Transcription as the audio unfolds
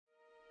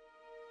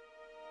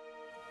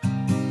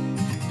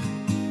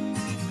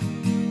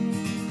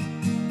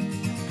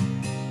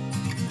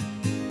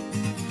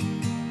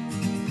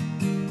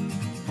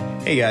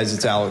Hey guys,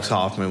 it's Alex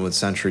Hoffman with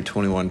Century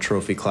 21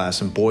 Trophy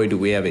Class, and boy do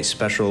we have a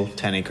special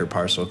 10-acre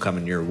parcel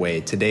coming your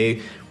way.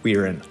 Today we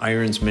are in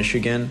Irons,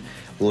 Michigan,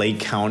 Lake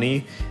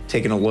County,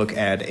 taking a look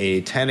at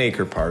a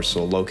 10-acre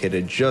parcel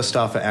located just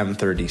off of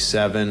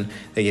M37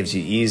 that gives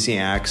you easy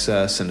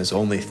access and is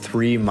only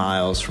 3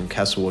 miles from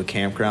Kestlewood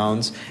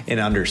Campgrounds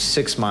and under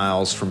 6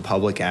 miles from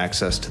public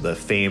access to the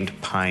famed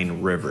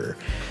Pine River.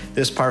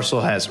 This parcel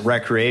has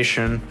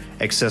recreation,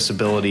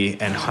 accessibility,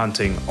 and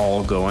hunting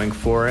all going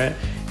for it.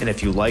 And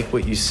if you like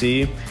what you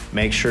see,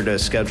 make sure to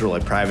schedule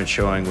a private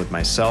showing with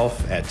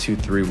myself at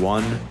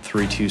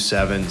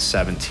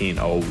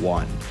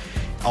 231-327-1701.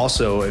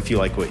 Also, if you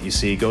like what you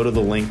see, go to the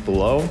link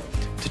below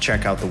to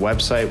check out the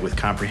website with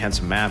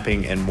comprehensive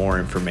mapping and more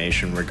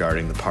information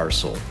regarding the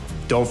parcel.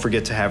 Don't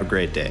forget to have a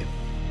great day.